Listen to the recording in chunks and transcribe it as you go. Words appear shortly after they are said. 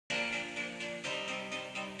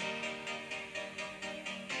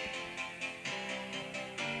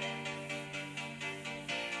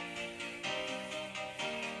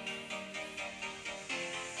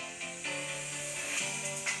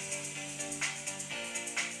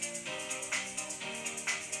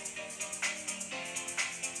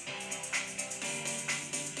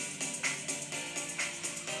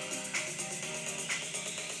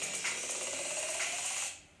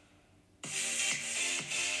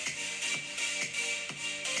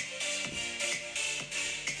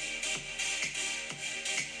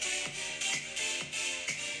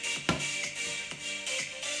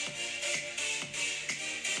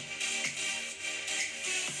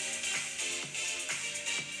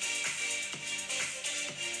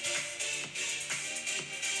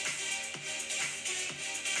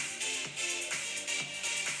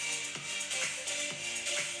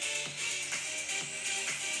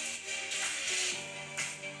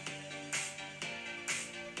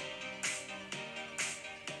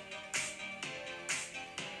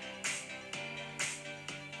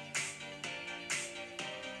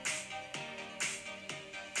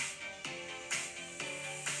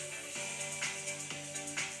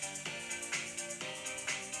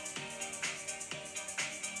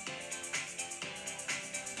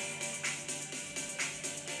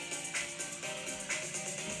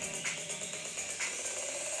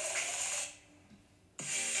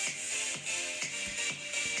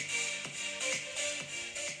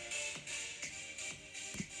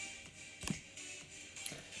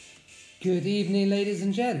Good evening, ladies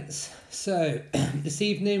and gents. So this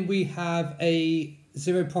evening we have a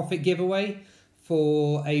zero profit giveaway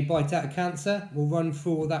for a bite out of cancer. We'll run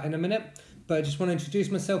through all that in a minute, but I just want to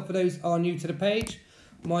introduce myself for those who are new to the page.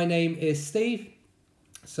 My name is Steve.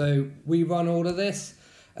 So we run all of this.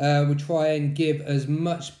 We try and give as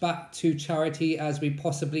much back to charity as we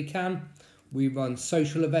possibly can. We run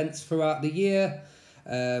social events throughout the year.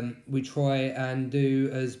 We try and do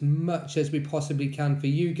as much as we possibly can for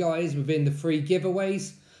you guys within the free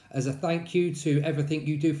giveaways as a thank you to everything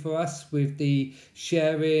you do for us with the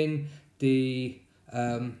sharing, the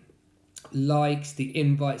likes, the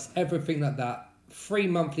invites, everything like that. Free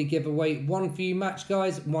monthly giveaway, one for you match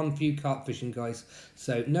guys, one for you carp fishing guys.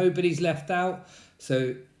 So nobody's left out.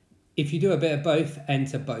 So if you do a bit of both,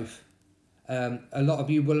 enter both. A lot of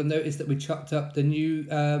you will have noticed that we chucked up the new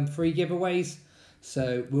free giveaways.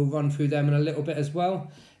 So we'll run through them in a little bit as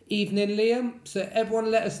well. Evening, Liam. So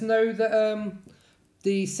everyone let us know that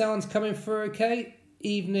the sound's coming through okay.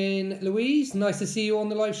 Evening, Louise. Nice to see you on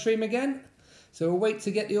the live stream again. So we'll wait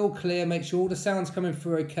to get the all clear, make sure all the sound's coming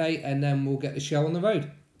through okay, and then we'll get the show on the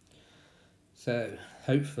road. So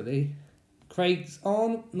hopefully Craig's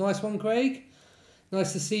on. Nice one, Craig.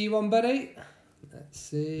 Nice to see you on, buddy. Let's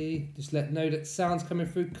see. Just let know that sound's coming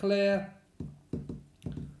through clear.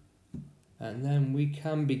 And then we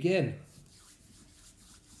can begin.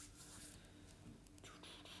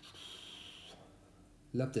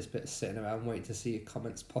 Love this bit of sitting around waiting to see your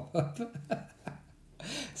comments pop up.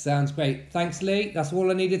 Sounds great. Thanks, Lee. That's all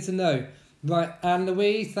I needed to know. Right, Anne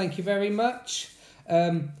Louise, thank you very much.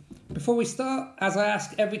 Before we start, as I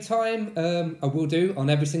ask every time, I will do on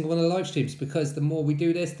every single one of the live streams, because the more we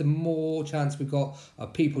do this, the more chance we've got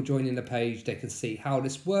of people joining the page. They can see how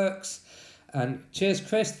this works. And cheers,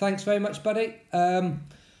 Chris. Thanks very much, buddy.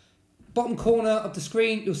 Bottom corner of the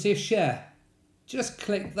screen, you'll see a share. Just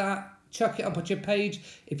click that. Chuck it up on your page.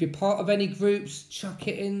 If you're part of any groups, chuck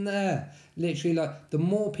it in there. Literally, like, the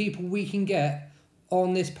more people we can get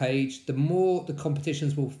on this page, the more the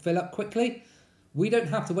competitions will fill up quickly. We don't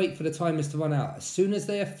have to wait for the timers to run out. As soon as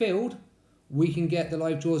they are filled, we can get the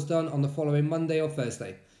live draws done on the following Monday or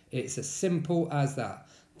Thursday. It's as simple as that.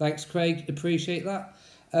 Thanks, Craig. Appreciate that.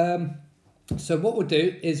 So what we'll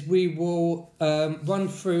do is we will run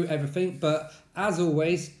through everything, but as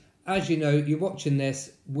always, as you know, you're watching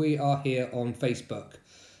this, we are here on Facebook.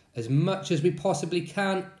 As much as we possibly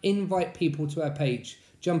can, invite people to our page.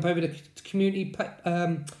 Jump over to the community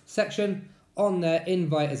section on there,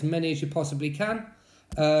 invite as many as you possibly can.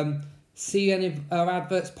 See any of our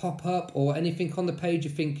adverts pop up or anything on the page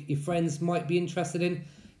you think your friends might be interested in,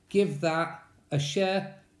 give that a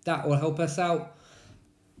share. That will help us out.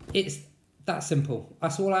 It's that simple.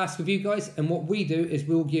 That's all I ask of you guys. And what we do is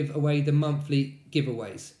we'll give away the monthly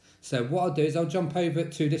giveaways. So what I'll do is I'll jump over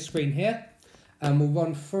to this screen here and we'll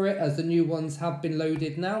run through it as the new ones have been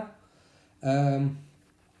loaded now.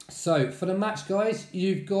 So for the match guys,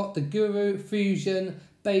 you've got the Guru Fusion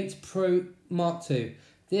Bait Pro Mark II.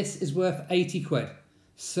 This is worth 80 quid.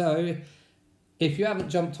 So if you haven't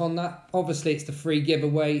jumped on that, obviously it's the free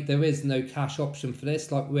giveaway. There is no cash option for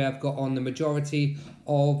this like we have got on the majority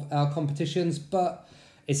of our competitions, but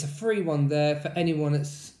it's a free one there for anyone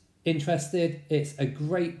that's interested. It's a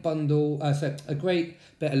great bundle, so a great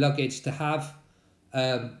bit of luggage to have.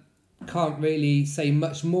 Can't really say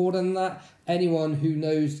much more than that. Anyone who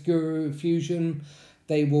knows Guru Fusion,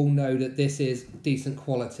 they will know that this is decent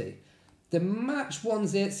quality. The match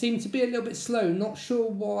ones here seem to be a little bit slow. Not sure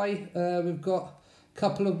why. We've got a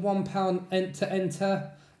couple of £1 to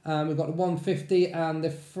enter. We've got the 150 and the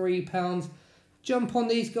 £3. Jump on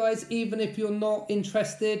these guys, even if you're not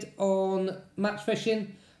interested on match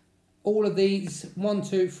fishing. All of these, 1,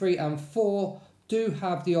 2, 3 and 4, do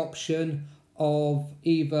have the option of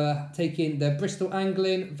either taking the Bristol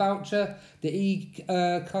Angling voucher, the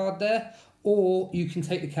card there, or you can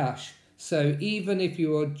take the cash. So even if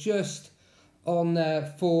you are just on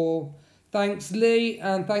there for... Thanks, Lee,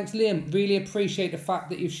 and thanks, Liam. Really appreciate the fact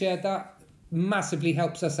that you've shared that. Massively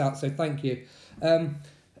helps us out, so thank you.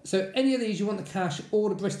 So any of these, you want the cash or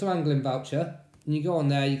the Bristol Angling voucher, and you go on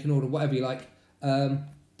there, you can order whatever you like.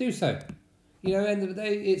 Do so. You know, end of the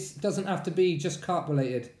day, it doesn't have to be just carp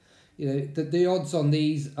related. You know, the odds on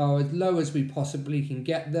these are as low as we possibly can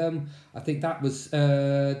get them. I think that was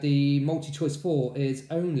the multi-choice 4 is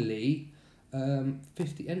only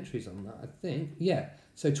 50 entries on that, I think. Yeah,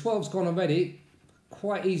 so 12's gone already.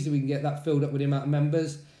 Quite easily we can get that filled up with the amount of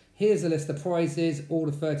members. Here's a list of prizes, all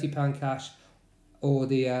the £30 cash or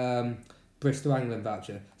the Bristol Angling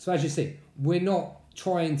voucher. So as you see, we're not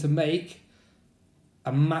trying to make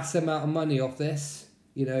a massive amount of money off this.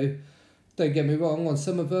 You know, Don't get me wrong, on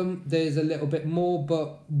some of them there's a little bit more,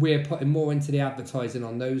 but we're putting more into the advertising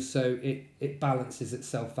on those, so it balances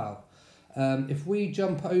itself out. If we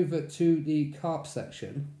jump over to the carp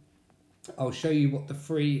section, I'll show you what the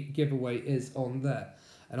free giveaway is on there.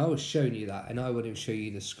 And I was showing you that, and I wouldn't show you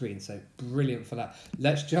the screen, so brilliant for that.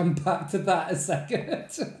 Let's jump back to that a second.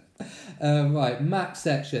 Right, max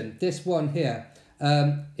section. This one here,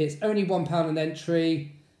 it's only £1 an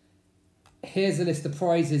entry. Here's a list of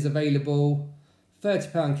prizes available.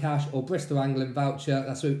 £30 cash or Bristol Angling voucher.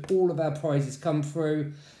 That's where all of our prizes come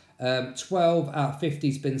through. 12 out of 50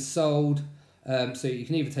 has been sold. So you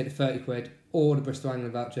can either take the 30 quid or the Bristol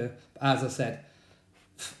Angling voucher. But as I said,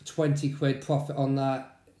 20 quid profit on that.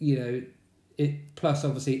 You know, it plus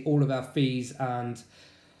obviously all of our fees and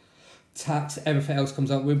tax, everything else comes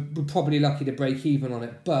up. We're probably lucky to break even on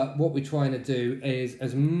it. But what we're trying to do is,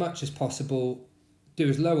 as much as possible, do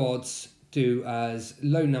as low odds, do as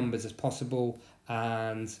low numbers as possible,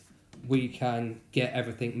 and we can get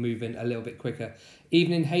everything moving a little bit quicker.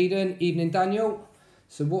 Evening Hayden, evening Daniel.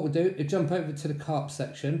 So what we'll do is jump over to the carp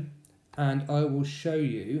section, and I will show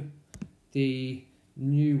you the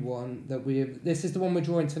new one that we have. This is the one we're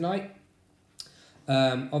drawing tonight.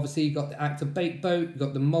 Obviously you got the active bait boat, you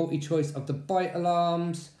got the multi-choice of the bite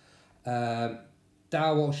alarms, Dowell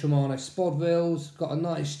Shimano spod reels, got a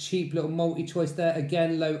nice cheap little multi-choice there,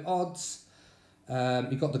 again low odds.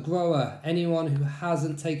 You've got the grower. Anyone who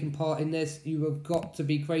hasn't taken part in this, you have got to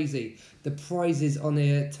be crazy. The prizes on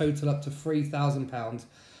here total up to £3,000.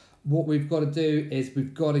 What we've got to do is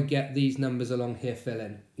we've got to get these numbers along here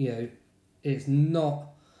filling. You know, it's not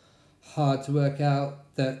hard to work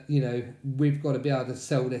out that, you know, we've got to be able to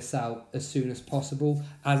sell this out as soon as possible.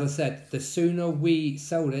 As I said, the sooner we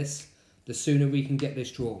sell this, the sooner we can get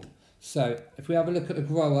this drawn. So if we have a look at the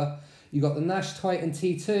grower, you got the Nash Titan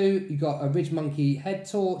T2, you got a Ridge Monkey head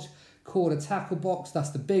torch, Corda tackle box, that's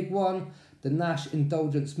the big one, the Nash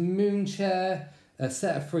Indulgence moon chair, a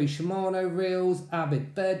set of 3 Shimano reels,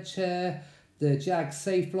 Avid bed chair, the Jag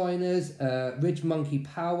safe liners, Ridge Monkey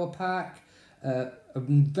power pack,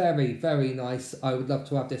 very, very nice. I would love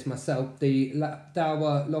to have this myself. The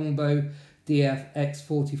Dowell Longbow DF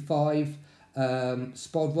X45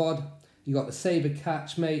 spod rod. You got the Sabre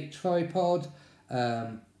Catchmate tripod,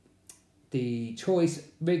 the choice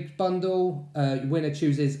rig bundle. Winner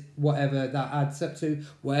chooses whatever that adds up to,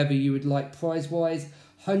 whatever you would like prize wise.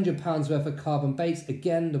 £100 worth of carbon baits.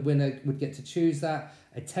 Again, the winner would get to choose that.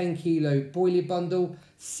 A 10 kilo boilie bundle.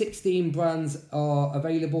 16 brands are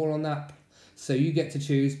available on that. So you get to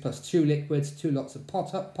choose, plus 2 liquids, 2 lots of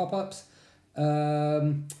pop-ups.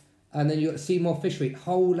 And then you got Seymour Fishery,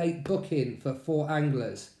 whole lake booking for 4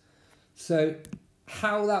 anglers. So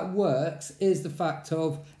how that works is the fact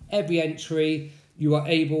of every entry, you are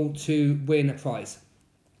able to win a prize.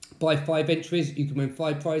 By 5 entries, you can win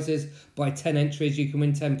 5 prizes. By 10 entries, you can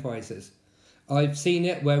win 10 prizes. I've seen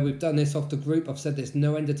it where we've done this off the group. I've said this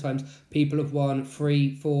no end of times. People have won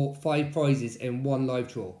 3, 4, 5 prizes in one live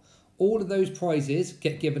draw. All of those prizes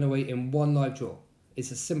get given away in one live draw.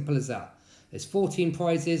 It's as simple as that. There's 14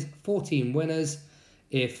 prizes, 14 winners.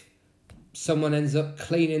 If someone ends up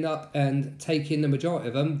cleaning up and taking the majority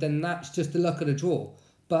of them, then that's just the luck of the draw.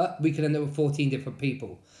 But we can end up with 14 different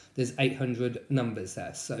people. There's 800 numbers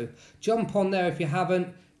there. So jump on there if you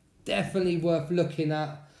haven't. Definitely worth looking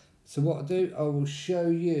at. So what I'll do, I will show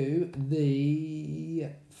you the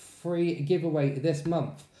free giveaway this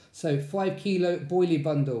month. So 5 kilo boilie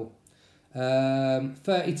bundle.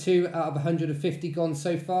 32 out of 150 gone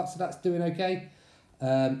so far, so that's doing okay.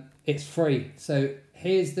 It's free. So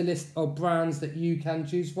here's the list of brands that you can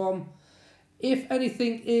choose from. If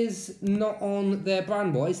anything is not on their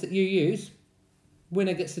brand wise that you use,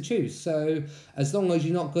 winner gets to choose. So as long as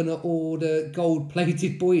you're not going to order gold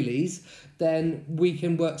plated boilies, then we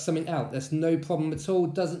can work something out. There's no problem at all.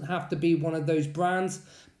 Doesn't have to be one of those brands,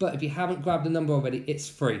 but if you haven't grabbed the number already, it's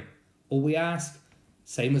free. All we ask,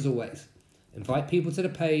 same as always, invite people to the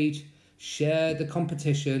page, share the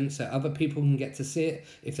competition so other people can get to see it.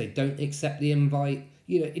 If they don't accept the invite,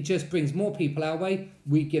 you know, it just brings more people our way.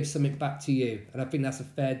 We give something back to you. And I think that's a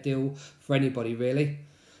fair deal for anybody, really.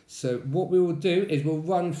 So what we will do is we'll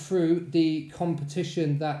run through the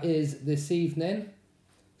competition that is this evening.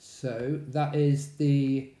 So that is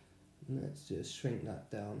the, let's just shrink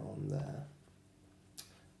that down on there.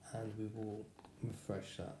 And we will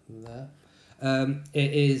refresh that there.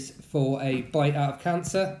 It is for a bite out of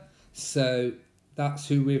cancer. So that's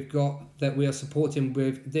who we've got that we are supporting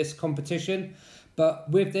with this competition.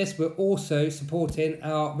 But with this, we're also supporting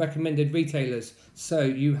our recommended retailers. So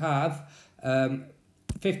you have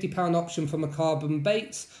 £50 option from a Carbon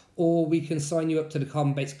Baits, or we can sign you up to the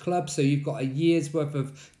Carbon Baits Club, so you've got a year's worth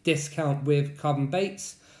of discount with Carbon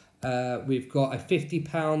Baits. We've got a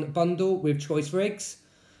 £50 bundle with Choice Rigs.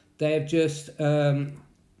 They've just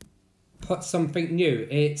put something new.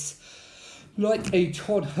 It's like a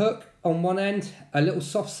Todd hook on one end, a little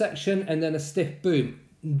soft section, and then a stiff boom.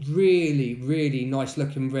 Really, really nice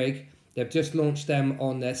looking rig. They've just launched them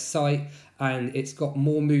on their site, and it's got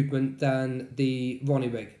more movement than the Ronnie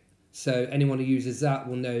rig. So anyone who uses that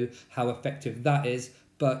will know how effective that is.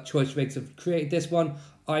 But Choice Rigs have created this one.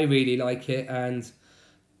 I really like it, and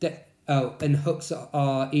hooks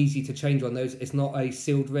are easy to change on those. It's not a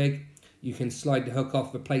sealed rig. You can slide the hook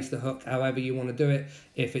off, replace the hook however you want to do it.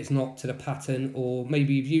 If it's not to the pattern, or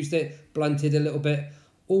maybe you've used it, blunted a little bit.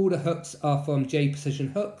 All the hooks are from J Precision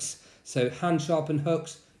hooks, so hand sharpened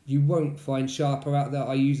hooks. You won't find sharper out there.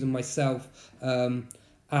 I use them myself.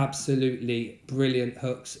 Absolutely brilliant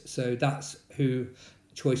hooks. So that's who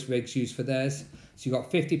Choice Rigs use for theirs. So you've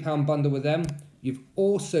got a £50 bundle with them. You've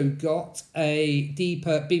also got a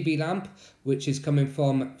deeper BB lamp, which is coming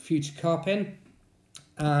from Future Carping.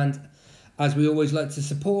 And as we always like to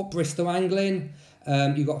support Bristol Angling,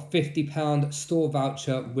 you've got a £50 store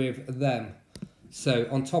voucher with them. So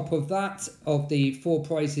on top of that, of the 4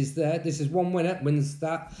 prizes there, this is one winner, wins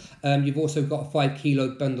that. You've also got a 5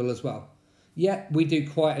 kilo bundle as well. Yeah, we do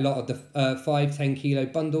quite a lot of the 5, 10 kilo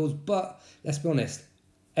bundles, but let's be honest,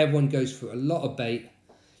 everyone goes through a lot of bait.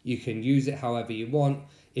 You can use it however you want.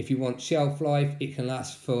 If you want shelf life, it can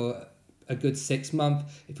last for a good 6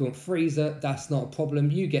 months. If you want freezer, that's not a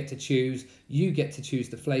problem. You get to choose. You get to choose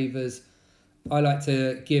the flavours. I like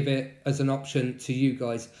to give it as an option to you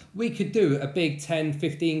guys. We could do a big 10,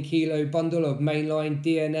 15 kilo bundle of mainline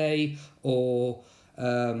DNA or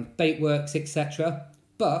Baitworks, etc.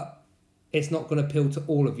 But it's not going to appeal to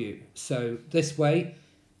all of you. So this way,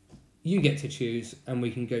 you get to choose and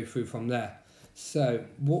we can go through from there. So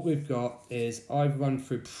what we've got is I've run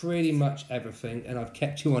through pretty much everything, and I've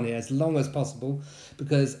kept you on here as long as possible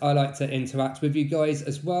because I like to interact with you guys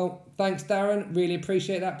as well. Thanks, Darren. Really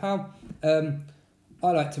appreciate that, pal.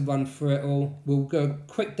 I like to run through it all. We'll go a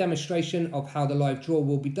quick demonstration of how the live draw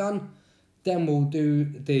will be done. Then we'll do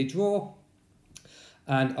the draw,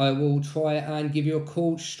 and I will try and give you a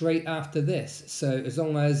call straight after this. So as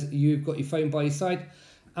long as you've got your phone by your side,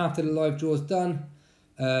 after the live draw is done,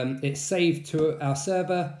 it's saved to our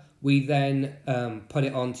server. We then put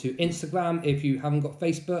it onto Instagram if you haven't got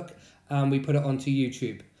Facebook, and we put it onto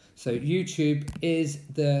YouTube. So YouTube is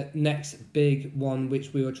the next big one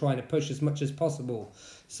which we were trying to push as much as possible.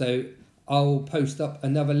 So I'll post up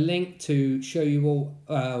another link to show you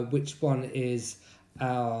all which one is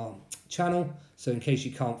our channel. So in case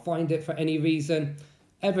you can't find it for any reason,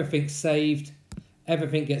 everything's saved.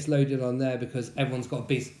 Everything gets loaded on there because everyone's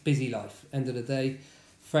got a busy life. End of the day,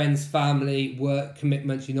 friends, family, work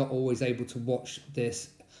commitments, you're not always able to watch this.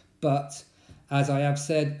 But as I have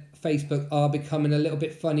said, Facebook are becoming a little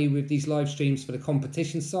bit funny with these live streams for the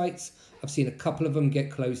competition sites. I've seen a couple of them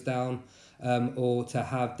get closed down or to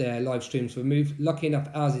have their live streams removed. Lucky enough,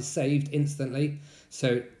 ours is saved instantly,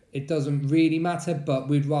 so it doesn't really matter, but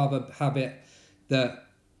we'd rather have it that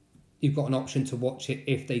you've got an option to watch it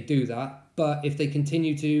if they do that. But if they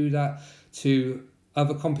continue to do that to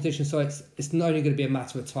other competition sites, it's not only going to be a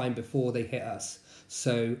matter of time before they hit us.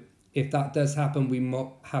 So if that does happen, we might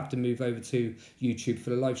have to move over to YouTube for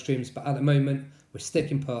the live streams. But at the moment, we're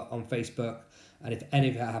sticking put on Facebook. And if any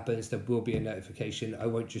of that happens, there will be a notification. I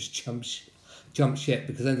won't just jump ship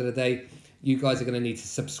because at the end of the day, you guys are going to need to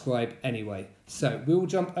subscribe anyway. So we will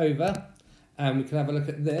jump over and we can have a look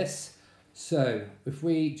at this. So if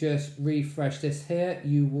we just refresh this here,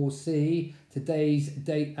 you will see today's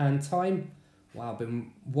date and time. Wow, I've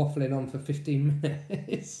been waffling on for 15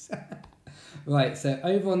 minutes. Right, so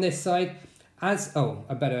over on this side, I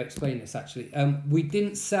better explain this actually. We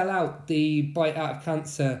didn't sell out the Bite Out of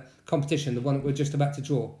Cancer competition, the one that we're just about to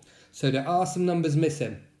draw. So there are some numbers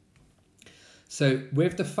missing. So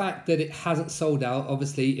with the fact that it hasn't sold out,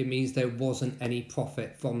 obviously it means there wasn't any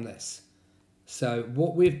profit from this. So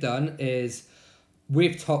what we've done is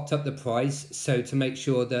we've topped up the prize, so to make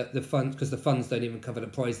sure that the funds, because the funds don't even cover the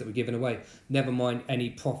prize that we're giving away, never mind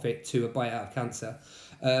any profit to a Bite Out of Cancer.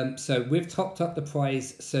 So we've topped up the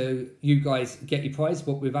prize so you guys get your prize,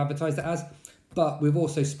 what we've advertised it as, but we've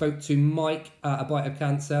also spoke to Mike at a Bite of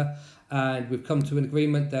Cancer, and we've come to an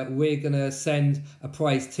agreement that we're going to send a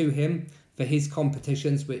prize to him for his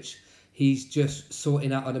competitions, which he's just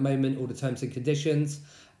sorting out at the moment, all the terms and conditions,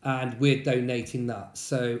 and we're donating that.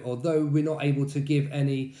 So although we're not able to give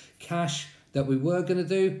any cash that we were going to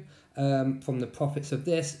do from the profits of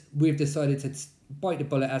this, we've decided to bite the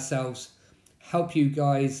bullet ourselves help you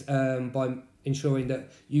guys by ensuring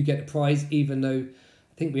that you get the prize, even though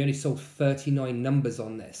I think we only sold 39 numbers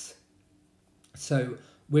on this. So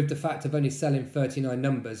with the fact of only selling 39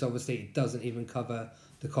 numbers, obviously it doesn't even cover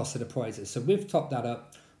the cost of the prizes. So we've topped that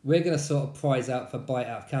up. We're going to sort of prize out for Bite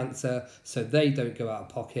Out of Cancer so they don't go out of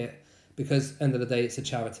pocket, because end of the day it's a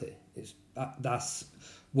charity. That's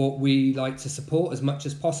what we like to support as much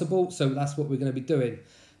as possible, so that's what we're going to be doing.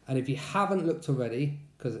 And if you haven't looked already,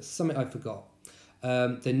 because it's something I forgot,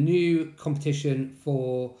 the new competition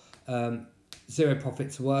for Zero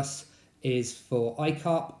Profit to Us is for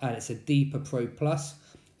ICARP, and it's a Deeper Pro Plus.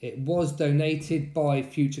 It was donated by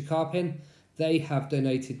Future Carping. They have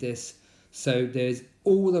donated this, so there's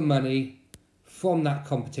all the money from that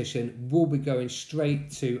competition will be going straight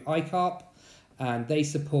to ICARP, and they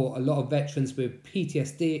support a lot of veterans with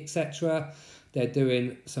PTSD, etc. They're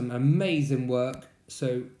doing some amazing work.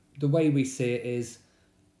 So the way we see it is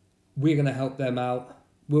we're going to help them out.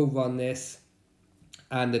 We'll run this,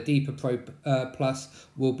 and the Deeper Pro Plus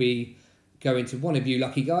will be going to one of you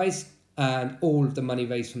lucky guys, and all of the money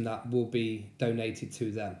raised from that will be donated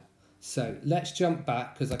to them. So let's jump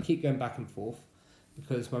back, because I keep going back and forth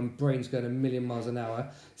because my brain's going a million miles an hour.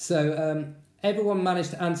 So everyone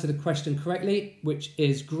managed to answer the question correctly, which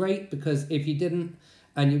is great, because if you didn't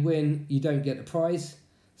and you win, you don't get the prize.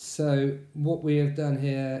 So what we have done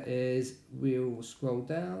here is we'll scroll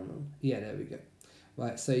down. Yeah, there we go.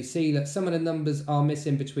 Right, so you see that some of the numbers are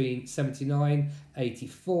missing between 79,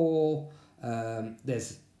 84.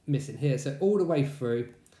 There's missing here. So all the way through,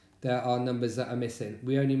 there are numbers that are missing.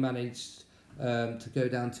 We only managed to go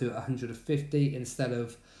down to 150 instead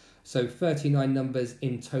of, so 39 numbers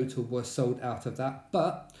in total were sold out of that.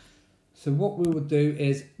 But so what we will do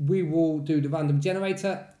is we will do the random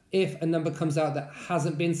generator. If a number comes out that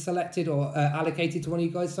hasn't been selected or allocated to one of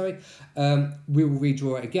you guys, sorry, we will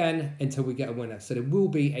redraw it again until we get a winner. So there will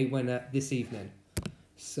be a winner this evening.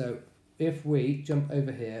 So if we jump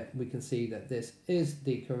over here, we can see that this is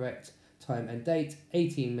the correct time and date,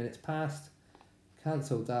 18 minutes past.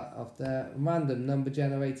 Cancel that off there. Random number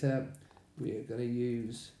generator. We are going to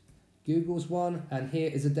use Google's one, and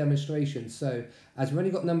here is a demonstration. So as we've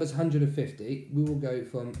only got numbers 150, we will go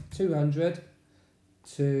from 200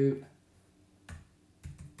 to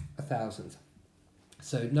 1,000.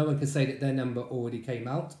 So no one can say that their number already came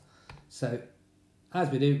out. So as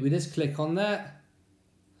we do, we just click on there.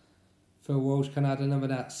 Phil Walsh can add a number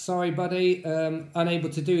now. Sorry, buddy, unable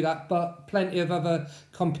to do that, but plenty of other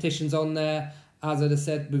competitions on there. As I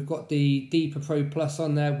said, we've got the Deeper Pro Plus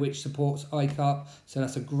on there, which supports ICARP, so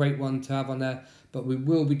that's a great one to have on there. But we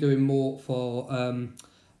will be doing more for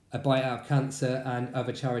a Bite Out of Cancer and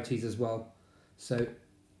other charities as well. So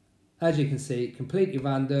as you can see, completely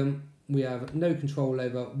random. We have no control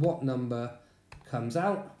over what number comes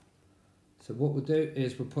out. So what we'll do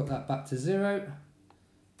is we'll put that back to 0.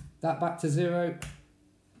 That back to 0,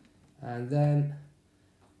 and then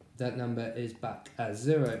that number is back as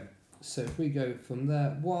 0. So if we go from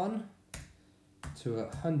there 1 to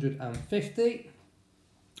 150.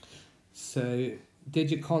 So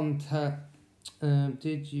did you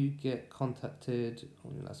get contacted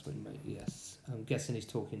on your last one, mate? Yes, I'm guessing he's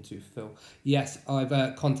talking to Phil. Yes,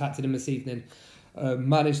 I've contacted him this evening.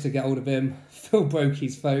 Managed to get hold of him. Phil broke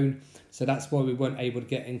his phone, so that's why we weren't able to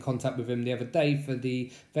get in contact with him the other day for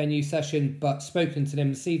the venue session, but spoken to him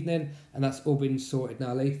this evening, and that's all been sorted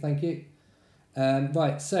now, Lee. Thank you.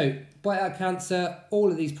 Right, so Bite Out Cancer,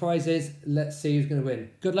 all of these prizes. Let's see who's going to win.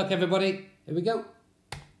 Good luck, everybody. Here we go.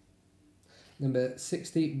 Number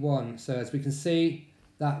 61. So as we can see,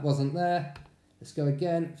 that wasn't there. Let's go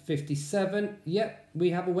again. 57. Yep, we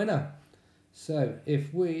have a winner. So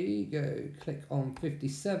if we go click on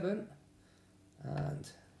 57,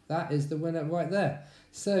 and that is the winner right there.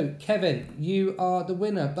 So Kevin, you are the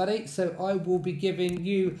winner, buddy. So I will be giving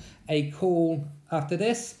you a call after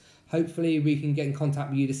this. Hopefully we can get in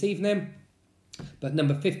contact with you this evening. But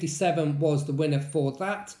number 57 was the winner for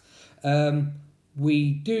that.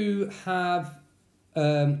 We do have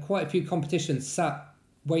quite a few competitions sat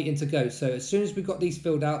waiting to go. So as soon as we've got these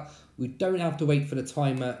filled out, we don't have to wait for the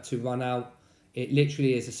timer to run out. It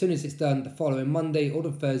literally is, as soon as it's done, the following Monday or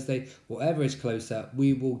the Thursday, whatever is closer,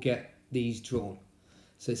 we will get these drawn.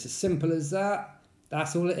 So it's as simple as that.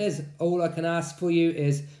 That's all it is. All I can ask for you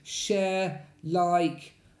is share,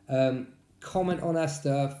 like, comment on our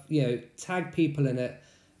stuff, tag people in it.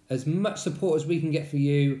 As much support as we can get for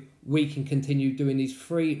you, we can continue doing these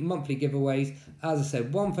free monthly giveaways. As I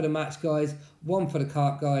said, one for the match guys, one for the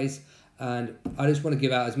carp guys, and I just want to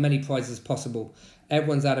give out as many prizes as possible.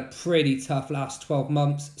 Everyone's had a pretty tough last 12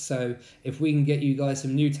 months, so if we can get you guys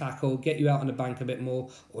some new tackle, get you out on the bank a bit more,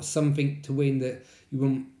 or something to win that you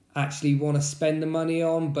wouldn't actually want to spend the money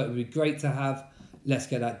on, but it would be great to have, let's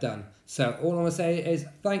get that done. So all I want to say is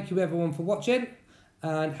thank you everyone for watching,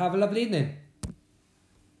 and have a lovely evening.